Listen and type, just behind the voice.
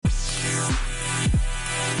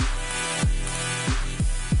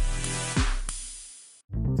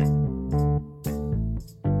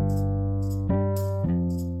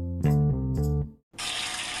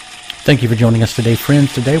Thank you for joining us today,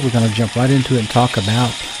 friends. Today we're going to jump right into it and talk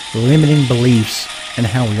about limiting beliefs and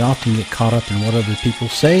how we often get caught up in what other people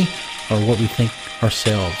say or what we think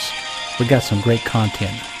ourselves. We got some great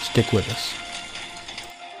content. Stick with us.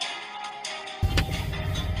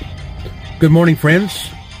 Good morning, friends.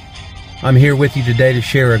 I'm here with you today to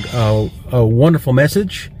share a wonderful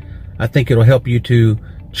message. I think it'll help you to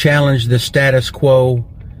challenge the status quo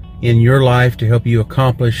in your life, to help you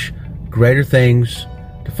accomplish greater things,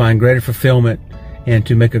 to find greater fulfillment, and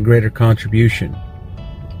to make a greater contribution.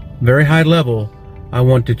 Very high level, I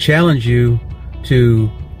want to challenge you to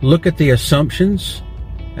look at the assumptions,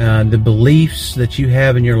 the beliefs that you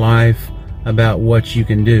have in your life about what you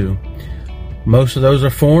can do. Most of those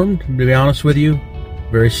are formed, to be honest with you,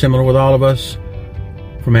 very similar with all of us,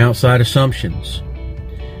 from outside assumptions.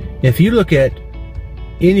 If you look at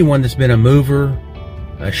anyone that's been a mover,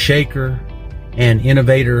 a shaker, an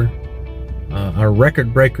innovator, a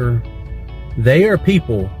record breaker, they are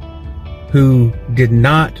people who did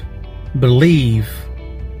not believe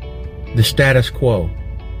the status quo.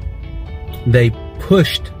 They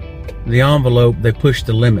pushed the envelope, they pushed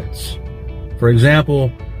the limits. For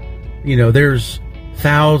example, there's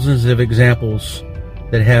thousands of examples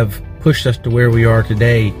that have pushed us to where we are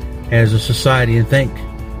today as a society, and thank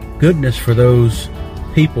goodness for those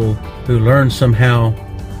people who learned somehow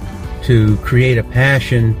to create a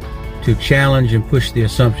passion to challenge and push the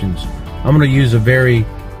assumptions. I'm going to use a very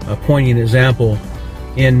poignant example.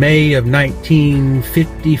 In May of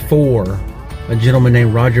 1954, a gentleman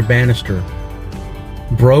named Roger Bannister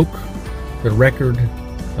broke the record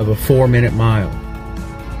of a 4-minute mile.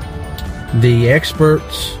 The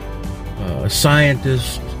experts,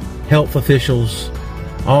 scientists, health officials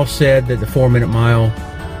all said that the 4-minute mile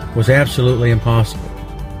was absolutely impossible.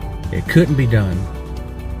 It couldn't be done.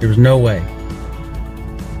 There was no way.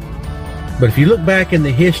 But if you look back in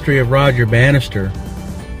the history of Roger Bannister,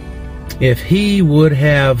 if he would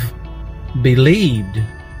have believed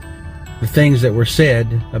the things that were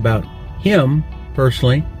said about him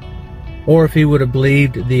personally, or if he would have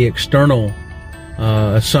believed the external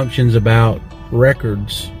assumptions about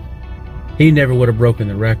records, he never would have broken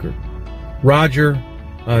the record. Roger,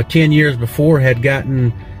 10 years before, had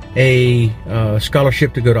gotten a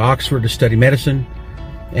scholarship to go to Oxford to study medicine,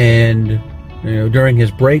 and during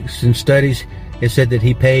his breaks and studies, it said that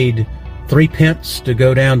he paid 3 pence to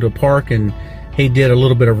go down to a park, and he did a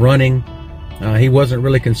little bit of running. He wasn't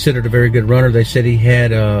really considered a very good runner. They said he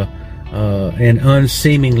had an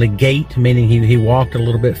unseemly gait, meaning he walked a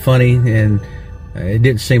little bit funny, and it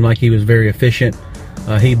didn't seem like he was very efficient.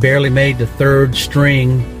 He barely made the 3rd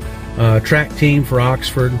string track team for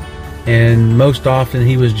Oxford, and most often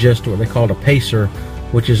he was just what they called a pacer,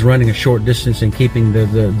 which is running a short distance and keeping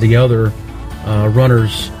the other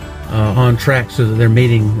runners on track so that they're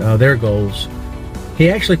meeting their goals.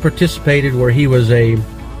 He actually participated where he was a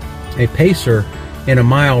pacer in a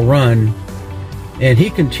mile run, and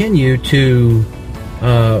he continued to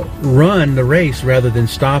run the race rather than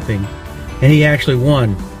stopping, and he actually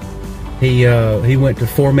won. He went to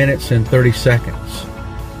 4 minutes and 30 seconds,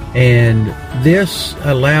 and this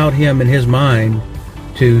allowed him in his mind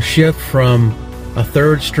to shift from a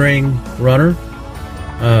 3rd string runner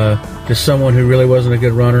to someone who really wasn't a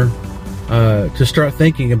good runner, to start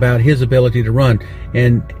thinking about his ability to run.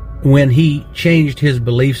 And when he changed his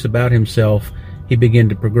beliefs about himself, he began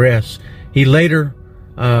to progress. He later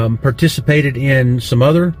participated in some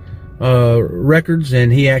other records,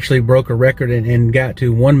 and he actually broke a record and got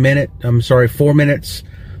to 4 minutes,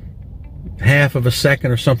 half of a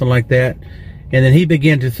second or something like that. And then he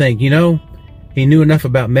began to think, he knew enough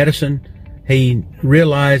about medicine. He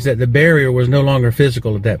realized that the barrier was no longer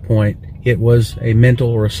physical at that point. It was a mental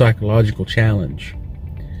or a psychological challenge.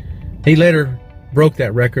 He later broke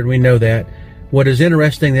that record. We know that. What is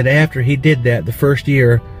interesting, that after he did that, the first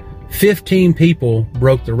year, 15 people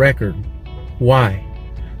broke the record. Why?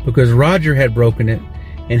 Because Roger had broken it,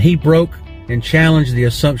 and he broke and challenged the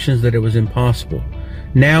assumptions that it was impossible.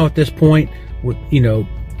 Now at this point,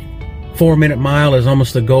 4-minute mile is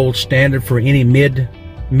almost the gold standard for any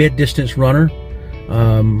mid-distance runner.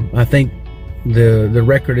 I think the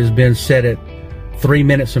record has been set at 3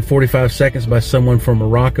 minutes and 45 seconds by someone from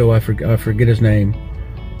Morocco. I forget his name.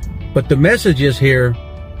 But the message is here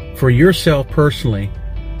for yourself personally.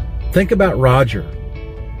 Think about Roger.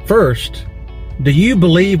 First, do you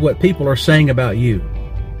believe what people are saying about you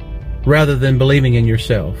rather than believing in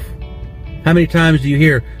yourself? How many times do you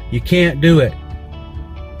hear, you can't do it,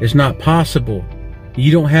 it's not possible,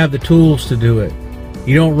 you don't have the tools to do it,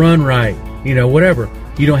 you don't run right, whatever,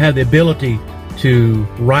 you don't have the ability to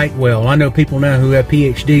write well? I know people now who have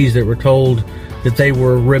PhDs that were told that they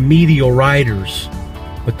were remedial writers,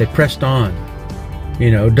 but they pressed on.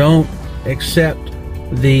 Don't accept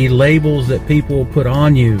the labels that people put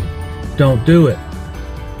on you. Don't do it.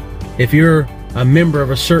 If you're a member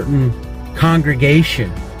of a certain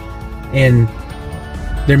congregation and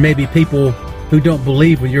there may be people who don't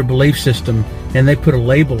believe with your belief system and they put a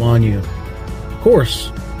label on you, of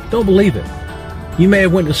course, don't believe it. You may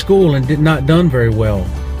have went to school and did not done very well,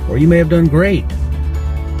 or you may have done great,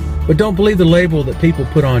 but don't believe the label that people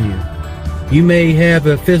put on you. You may have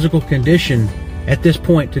a physical condition at this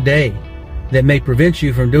point today that may prevent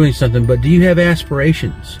you from doing something, but do you have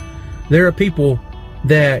aspirations? There are people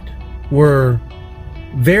that were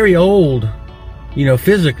very old,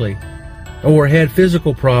 physically, or had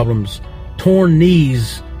physical problems, torn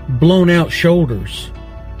knees, blown out shoulders,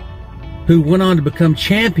 who went on to become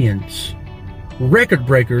champions, record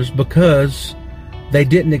breakers, because they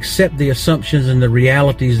didn't accept the assumptions and the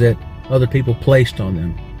realities that other people placed on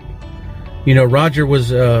them. Roger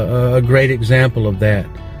was a great example of that.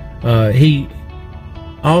 He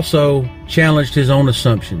also challenged his own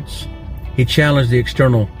assumptions. He challenged the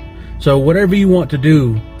external. So whatever you want to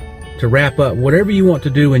do, to wrap up, whatever you want to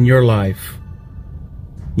do in your life,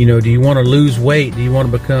 do you want to lose weight? Do you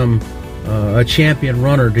want to become a champion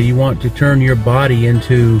runner? Do you want to turn your body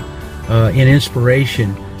into an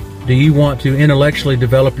inspiration? Do you want to intellectually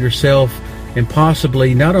develop yourself and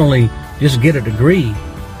possibly not only just get a degree,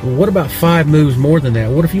 but what about 5 moves more than that?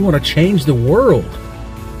 What if you want to change the world,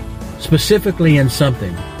 specifically in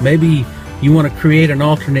something? Maybe you want to create an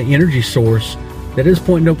alternate energy source. At this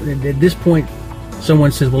point,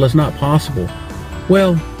 someone says, well, it's not possible.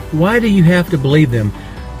 Well, why do you have to believe them?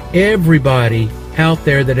 Everybody out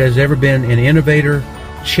there that has ever been an innovator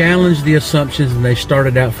challenged the assumptions, and they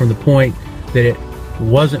started out from the point that it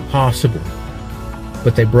wasn't possible,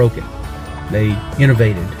 but they broke it. They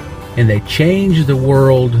innovated, and they changed the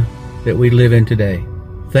world that we live in today.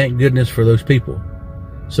 Thank goodness for those people.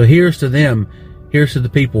 So here's to them. Here's to the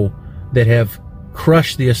people that have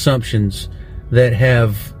crushed the assumptions, that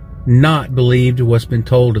have not believed what's been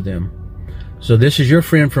told to them. So this is your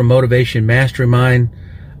friend from Motivation Mastermind.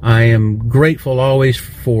 I am grateful always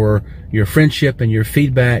for your friendship and your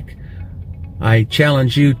feedback. I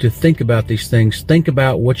challenge you to think about these things. Think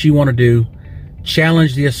about what you want to do.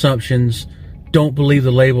 Challenge the assumptions. Don't believe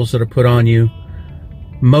the labels that are put on you.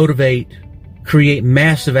 Motivate. Create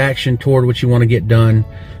massive action toward what you want to get done.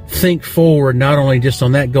 Think forward, not only just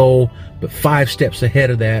on that goal, but 5 steps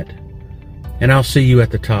ahead of that. And I'll see you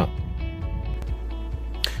at the top.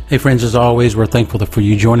 Hey friends, as always, we're thankful for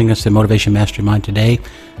you joining us at Motivation Mastermind today.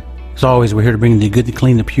 As always, we're here to bring the good, the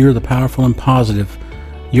clean, the pure, the powerful, and positive.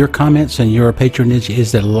 Your comments and your patronage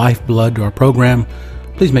is the lifeblood to our program.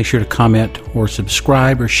 Please make sure to comment or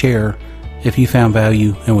subscribe or share if you found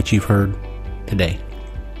value in what you've heard today.